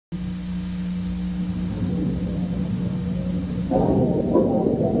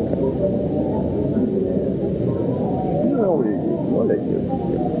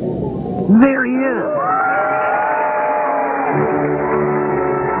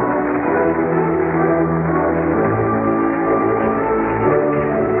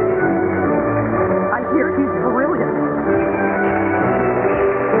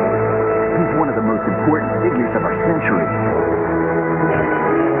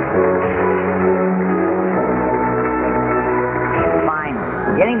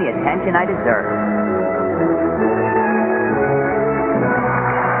attention I deserve.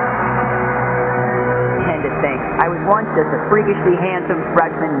 And to think, I was once just a freakishly handsome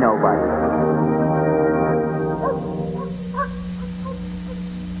freshman nobody.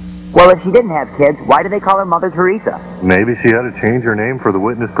 Well, if she didn't have kids, why do they call her Mother Teresa? Maybe she had to change her name for the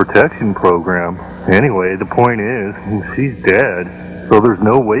Witness Protection Program. Anyway, the point is, she's dead, so there's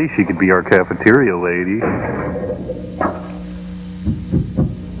no way she could be our cafeteria lady.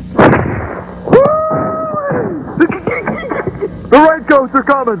 The redcoats are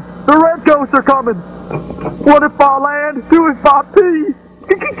coming! The redcoats are coming! What if I land? Two if I pee!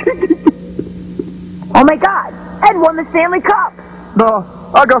 Oh my God! Ed won the Stanley Cup! No,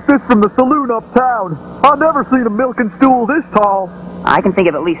 I got this from the saloon uptown. I've never seen a milking stool this tall. I can think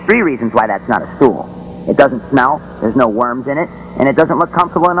of at least 3 reasons why that's not a stool. It doesn't smell, there's no worms in it, and it doesn't look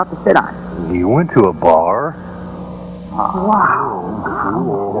comfortable enough to sit on. You went to a bar? Wow.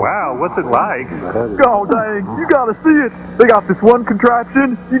 Wow, what's it like? Oh, dang, you gotta see it. They got this one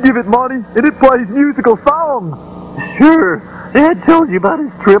contraption, you give it money, and it plays musical songs. Sure. Ed told you about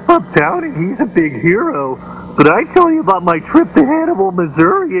his trip uptown, and he's a big hero. But I tell you about my trip to Hannibal,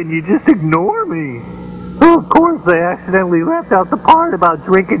 Missouri, and you just ignore me. Oh, of course, I accidentally left out the part about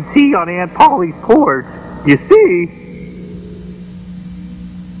drinking tea on Aunt Polly's porch. You see?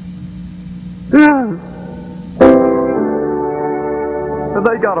 And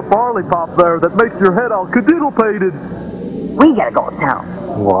they got a barley pop there that makes your head all cadiddle-pated. We gotta go uptown.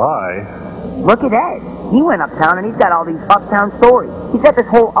 Why? Look at Ed. He went uptown and he's got all these uptown stories. He's got this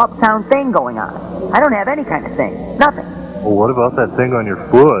whole uptown thing going on. I don't have any kind of thing. Nothing. Well, what about that thing on your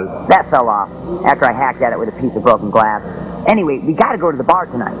foot? That fell off after I hacked at it with a piece of broken glass. Anyway, we gotta go to the bar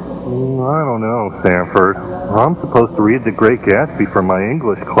tonight. I don't know, Sanford. I'm supposed to read The Great Gatsby for my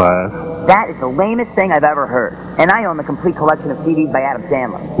English class. That is the lamest thing I've ever heard. And I own the complete collection of CDs by Adam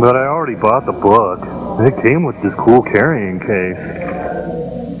Sandler. But I already bought the book. It came with this cool carrying case.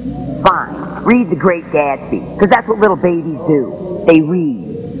 Fine. Read The Great Gatsby, because that's what little babies do. They read.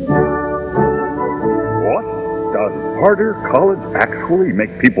 What? Does Barder College actually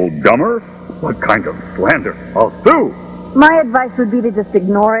make people dumber? What kind of slander? I'll sue! My advice would be to just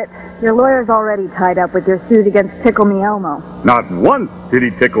ignore it. Your lawyer's already tied up with your suit against Tickle Me Elmo. Not once did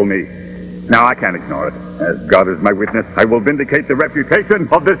he tickle me. Now I can't ignore it. As God is my witness, I will vindicate the reputation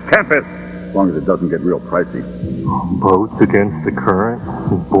of this campus. As long as it doesn't get real pricey. Boats against the current,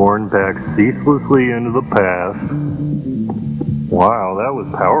 borne back ceaselessly into the past. Wow, that was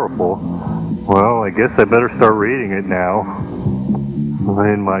powerful. Well, I guess I better start reading it now.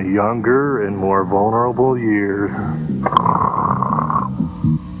 In my younger and more vulnerable years.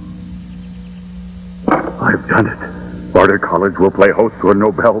 I've done it. Barder College will play host to a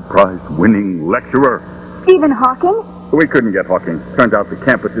Nobel Prize winning lecturer. Stephen Hawking? We couldn't get Hawking. Turns out the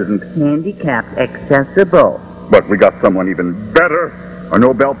campus isn't Handicapped accessible. But we got someone even better. A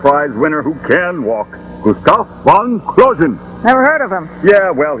Nobel Prize winner who can walk. Gustav von Closen. Never heard of him. Yeah,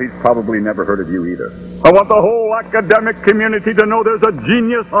 well, he's probably never heard of you either. I want the whole academic community to know there's a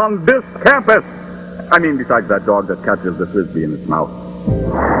genius on this campus. I mean, besides that dog that catches the frisbee in its mouth.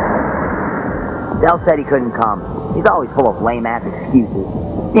 Dell said he couldn't come. He's always full of lame-ass excuses.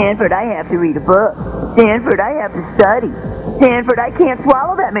 Sanford, I have to read a book. Sanford, I have to study. Sanford, I can't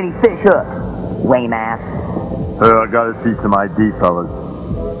swallow that many fish hooks. Lame-ass. I gotta see some ID, fellas.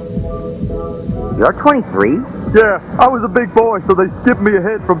 You're 23? Yeah, I was a big boy, so they skipped me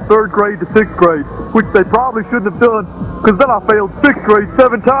ahead from 3rd grade to 6th grade, which they probably shouldn't have done, because then I failed 6th grade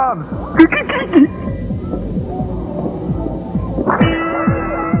 7 times.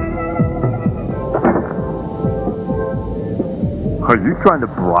 Are you trying to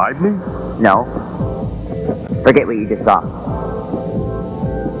bribe me? No. Forget what you just saw.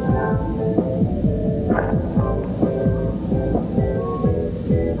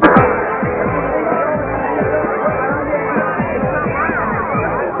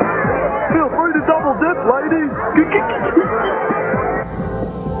 Feel free to double dip, ladies.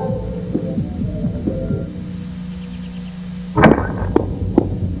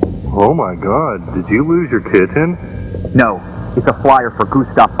 Oh my God, did you lose your kitten? No, it's a flyer for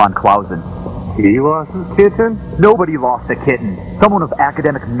Gustav von Clausen. He lost his kitten? Nobody lost a kitten. Someone of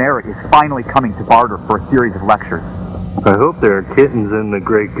academic merit is finally coming to Barder for a series of lectures. I hope there are kittens in The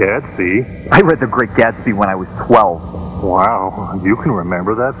Great Gatsby. I read The Great Gatsby when I was 12. Wow, you can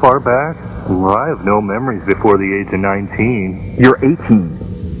remember that far back? I have no memories before the age of 19. You're 18.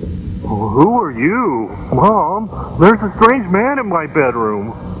 Who are you? Mom, there's a strange man in my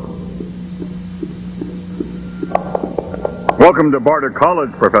bedroom. Welcome to Barder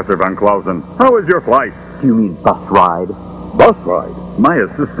College, Professor von Clausen. How was your flight? Do you mean bus ride? Bus ride? My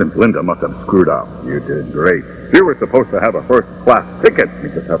assistant Linda must have screwed up. You did great. You were supposed to have a first-class ticket. You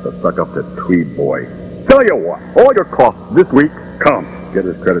just have to suck up to Tweed Boy. Tell you what, all your costs this week, come. Get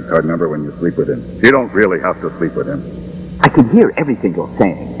his credit card number when you sleep with him. You don't really have to sleep with him. I can hear everything you're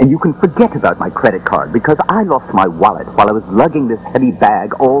saying, and you can forget about my credit card because I lost my wallet while I was lugging this heavy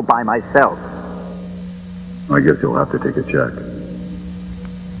bag all by myself. I guess you'll have to take a check.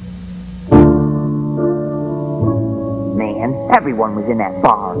 Man, everyone was in that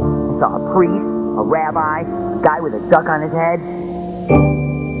bar. I saw a priest, a rabbi, a guy with a duck on his head.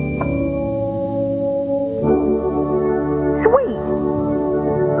 Sweet!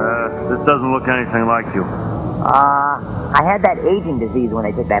 This doesn't look anything like you. I had that aging disease when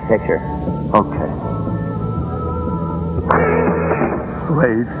they took that picture. Okay.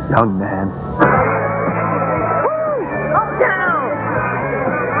 Brave young man. Up down!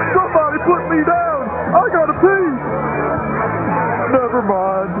 Somebody put me down! I gotta pee! Never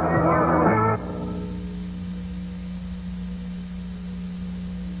mind.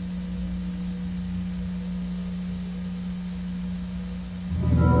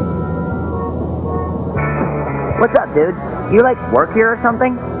 What's up, dude? You, like, work here or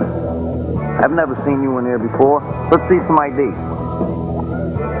something? I've never seen you in here before. Let's see some ID.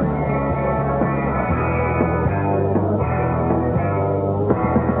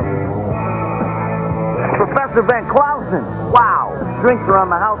 Professor Van Clausen. Wow. Drinks around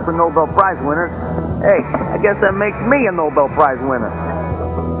the house for Nobel Prize winners. Hey, I guess that makes me a Nobel Prize winner.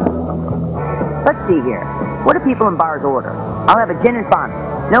 Let's see here. What do people in bars order? I'll have a gin and tonic.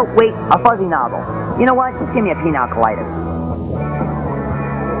 No, wait, a fuzzy novel. You know what? Just give me a pina colada.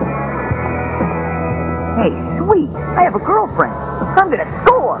 Hey, sweet. I have a girlfriend. I'm gonna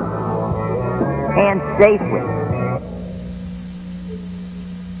score. And safely.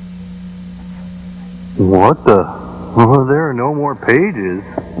 What the? Oh, there are no more pages.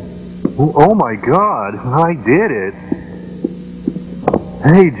 Oh my God, I did it.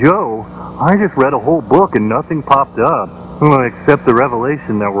 Hey, Joe, I just read a whole book and nothing popped up. Well, except the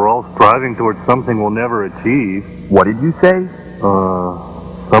revelation that we're all striving towards something we'll never achieve. What did you say?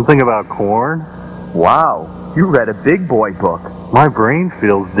 Something about corn? Wow, you read a big boy book. My brain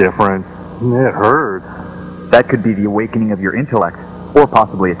feels different. It hurts. That could be the awakening of your intellect, or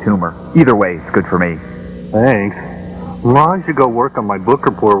possibly a tumor. Either way, it's good for me. Thanks. Well, I should go work on my book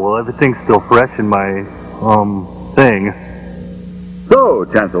report while everything's still fresh in my, thing. So,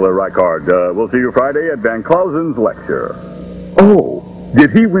 Chancellor Reichard, we'll see you Friday at Van Clausen's lecture. Oh,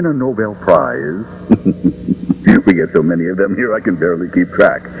 did he win a Nobel Prize? We get so many of them here I can barely keep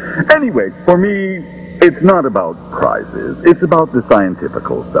track. Anyway, for me, it's not about prizes. It's about the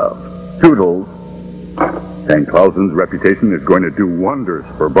scientifical stuff. Toodles. Van Clausen's reputation is going to do wonders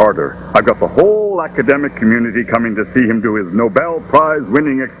for Barder. I've got the whole academic community coming to see him do his Nobel Prize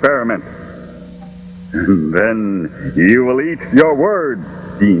winning experiment. And then you will eat your words,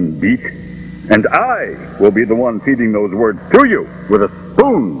 Dean Beak. And I will be the one feeding those words to you with a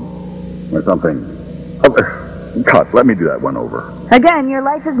spoon or something. Oh, cut, let me do that one over. Again, your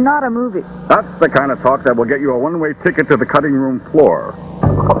life is not a movie. That's the kind of talk that will get you a one-way ticket to the cutting room floor.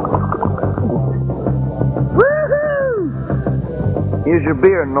 Woohoo! Here's your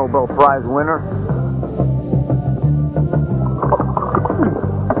beer, Nobel Prize winner.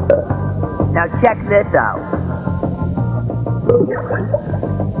 Now check this out.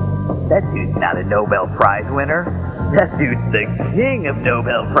 That dude's not a Nobel Prize winner. That dude's the king of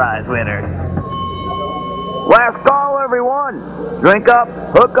Nobel Prize winners. Last call, everyone. Drink up,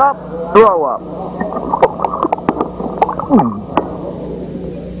 hook up, throw up.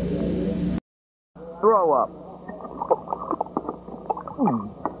 Throw up.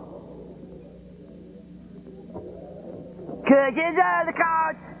 Cushions on the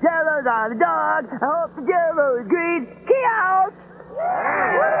couch, jello's on the dog. I hope the jello is green. Chaos!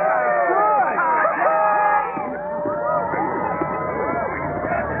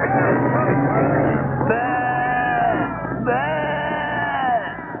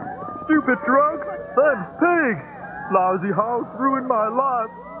 Stupid drunks. Them's pigs. Lousy house ruined my life.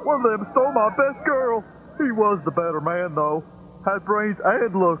 One of them stole my best girl. He was the better man, though. Had brains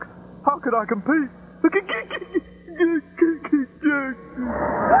and looks. How could I compete?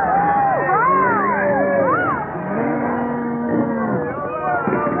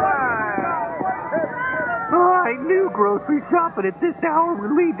 I knew grocery shopping at this hour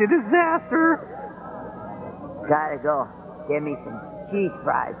would lead to disaster. Gotta go. Give me some cheese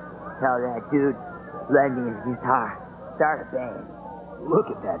fries. Tell that dude, lend me his guitar. Start a band.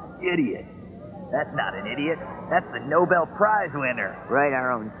 Look at that idiot. That's not an idiot. That's the Nobel Prize winner. Write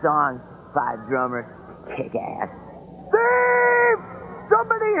our own song. 5 drummers. Kick ass. Steve!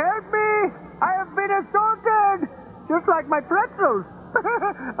 Somebody help me! I have been assaulted! Just like my pretzels.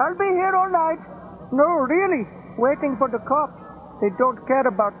 I'll be here all night. No, really. Waiting for the cops. They don't care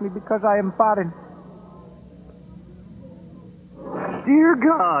about me because I am foreign. Dear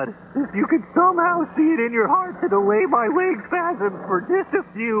God, if you could somehow see it in your heart to delay my leg spasms for just a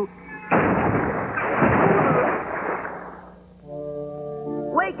few...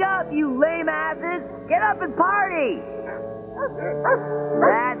 Wake up, you lame asses! Get up and party!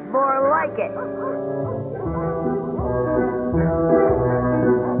 That's more like it.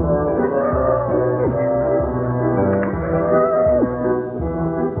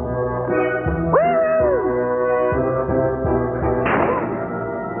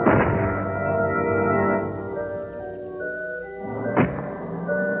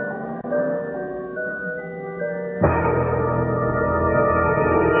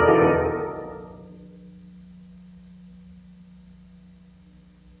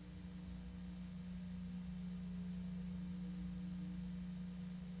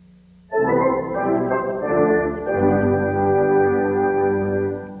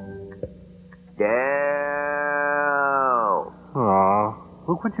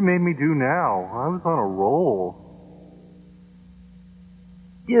 Look what you made me do now. I was on a roll.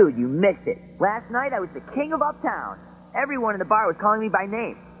 Dude, you missed it. Last night I was the king of Uptown. Everyone in the bar was calling me by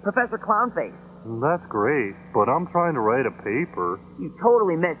name. Professor Clownface. That's great, but I'm trying to write a paper. You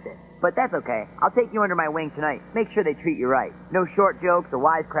totally missed it. But that's okay. I'll take you under my wing tonight. Make sure they treat you right. No short jokes or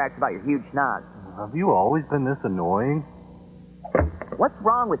wisecracks about your huge snoz. Have you always been this annoying? What's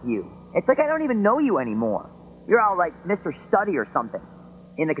wrong with you? It's like I don't even know you anymore. You're all like Mr. Study or something.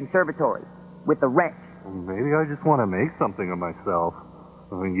 In the conservatory. With the wrench. Maybe I just want to make something of myself.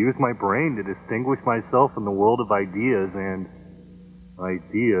 Use my brain to distinguish myself in the world of ideas and...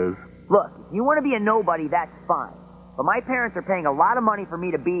 ideas. Look, if you want to be a nobody, that's fine. But my parents are paying a lot of money for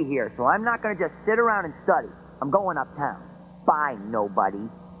me to be here, so I'm not going to just sit around and study. I'm going uptown. Bye,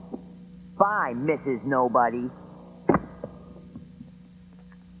 nobody. Bye, Mrs. Nobody.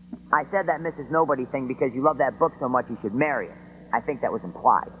 I said that Mrs. Nobody thing because you love that book so much you should marry it. I think that was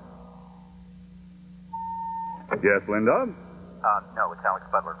implied. Yes, Linda? No, it's Alex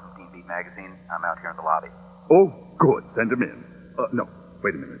Butler from DB Magazine. I'm out here in the lobby. Oh, good. Send him in. No,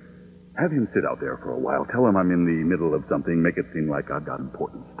 wait a minute. Have him sit out there for a while. Tell him I'm in the middle of something. Make it seem like I've got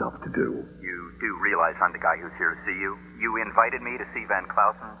important stuff to do. You do realize I'm the guy who's here to see you? You invited me to see Van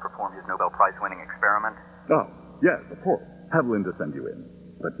Clausen perform his Nobel Prize-winning experiment? Oh, yes, of course. Have Linda send you in.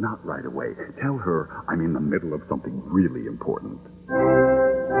 But not right away. Tell her I'm in the middle of something really important.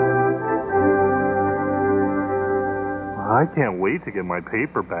 I can't wait to get my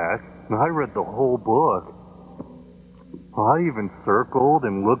paper back. I read the whole book. I even circled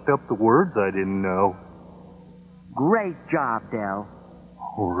and looked up the words I didn't know. Great job, Dell.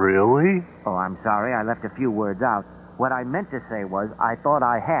 Really? Oh, I'm sorry, I left a few words out. What I meant to say was, I thought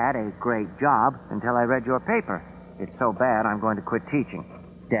I had a great job until I read your paper. It's so bad, I'm going to quit teaching.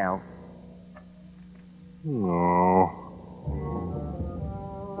 Dell. Oh.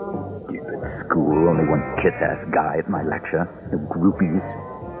 Stupid school. Only one kiss-ass guy at my lecture. No groupies.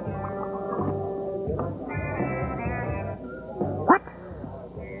 What?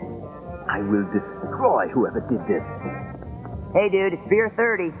 I will destroy whoever did this. Hey, dude, it's beer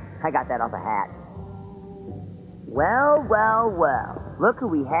 30. I got that off a hat. Well, well, well. Look who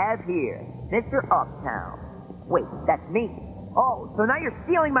we have here. Mr. Uptown. Wait, that's me. Oh, so now you're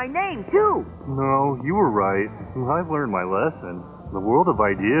stealing my name, too. No, you were right. I've learned my lesson. The world of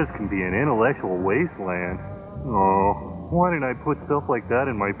ideas can be an intellectual wasteland. Oh, why didn't I put stuff like that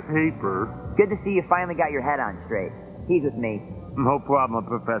in my paper? Good to see you finally got your head on straight. He's with me. No problem,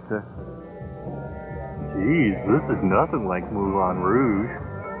 Professor. Geez, this is nothing like Moulin Rouge.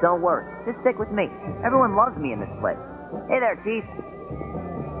 Don't worry. Just stick with me. Everyone loves me in this place. Hey there, Chief.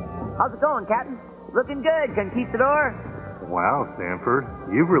 How's it going, Captain? Looking good, Conquistador. Wow, Sanford,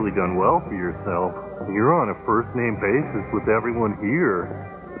 you've really done well for yourself. You're on a first-name basis with everyone here.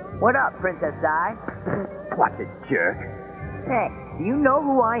 What up, Princess Di? What a jerk. Hey, do you know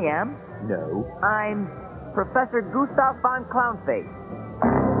who I am? No. I'm Professor Gustav von Clownface.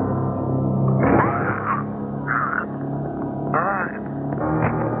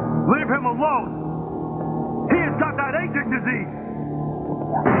 Leave him alone! He has got that aging disease!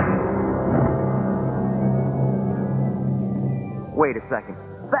 Wait a second.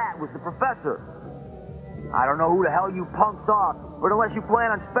 That was the professor. I don't know who the hell you punks are, but unless you plan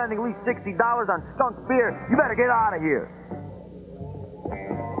on spending at least $60 on skunk beer, you better get out of here.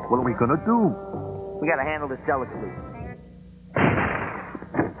 What are we gonna do? We gotta handle this delicately.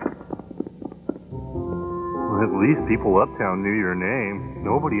 At least people uptown knew your name.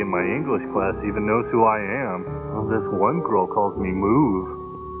 Nobody in my English class even knows who I am. Well, this one girl calls me Move.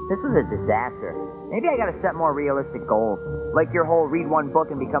 This was a disaster. Maybe I gotta set more realistic goals. Like your whole read one book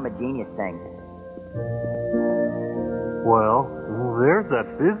and become a genius thing. Well, there's that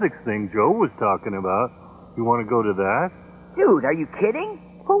physics thing Joe was talking about. You want to go to that? Dude, are you kidding?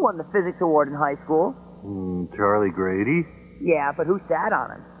 Who won the physics award in high school? Charlie Grady? Yeah, but who sat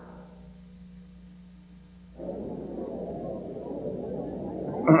on him?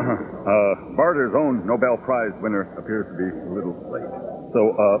 Barder's own Nobel Prize winner appears to be a little late.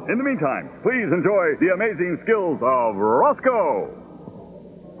 So, in the meantime, please enjoy the amazing skills of Roscoe.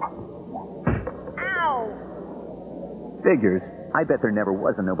 Ow! Figures. I bet there never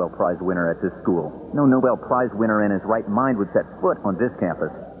was a Nobel Prize winner at this school. No Nobel Prize winner in his right mind would set foot on this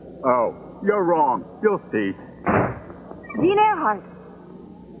campus. Oh, you're wrong. You'll see. Dean Earhart.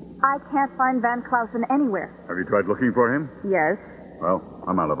 I can't find Van Clausen anywhere. Have you tried looking for him? Yes. Well,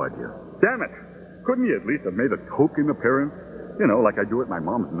 I'm out of ideas. Damn it! Couldn't he at least have made a token appearance? You know, like I do at my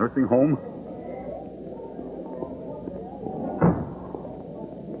mom's nursing home?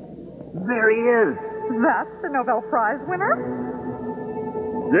 There he is. That's the Nobel Prize winner?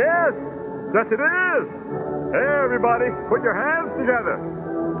 Yes! Yes, it is! Hey, everybody, put your hands together.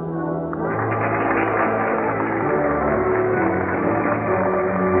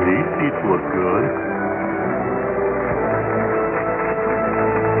 These seats look good.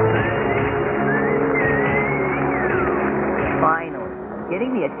 Finally,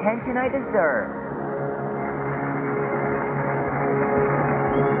 getting the attention I deserve.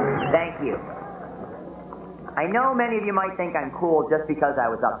 Thank you. I know many of you might think I'm cool just because I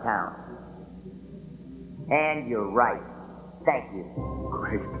was uptown. And you're right. Thank you.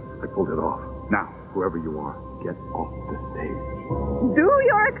 Great. I pulled it off. Now, whoever you are, get off the stage. Do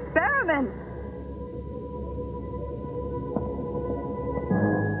your experiment.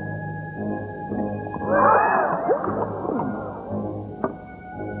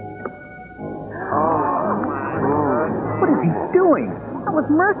 What is he doing? That was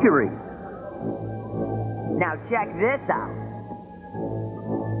mercury. Now check this out.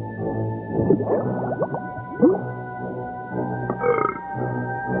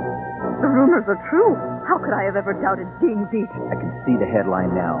 The rumors are true. How could I have ever doubted Dean Beat? I can see the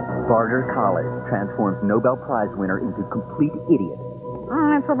headline now. Barder College transforms Nobel Prize winner into complete idiot.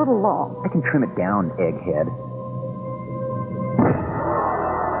 It's a little long. I can trim it down, egghead.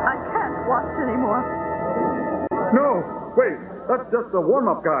 I can't watch anymore. No, wait, that's just the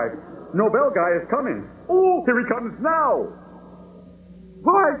warm-up guy. Nobel guy is coming. Oh, here he comes now.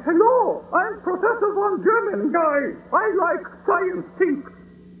 Why, hello, I'm Professor von German guy. I like science things.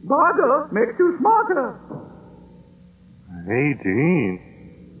 Barder makes you smarter. Hey, Dean.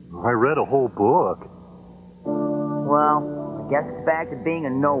 I read a whole book. Well, I guess it's back to being a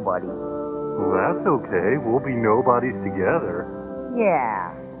nobody. Well, that's okay. We'll be nobodies together.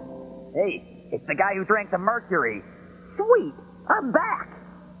 Yeah. Hey, it's the guy who drank the mercury. Sweet, I'm back.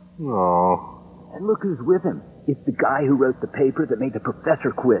 Oh. And look who's with him. It's the guy who wrote the paper that made the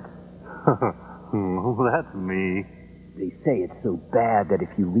professor quit. That's me. They say it's so bad that if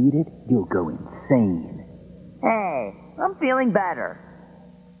you read it, you'll go insane. Hey, I'm feeling better.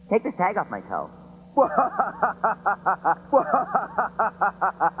 Take this tag off my toe. Hold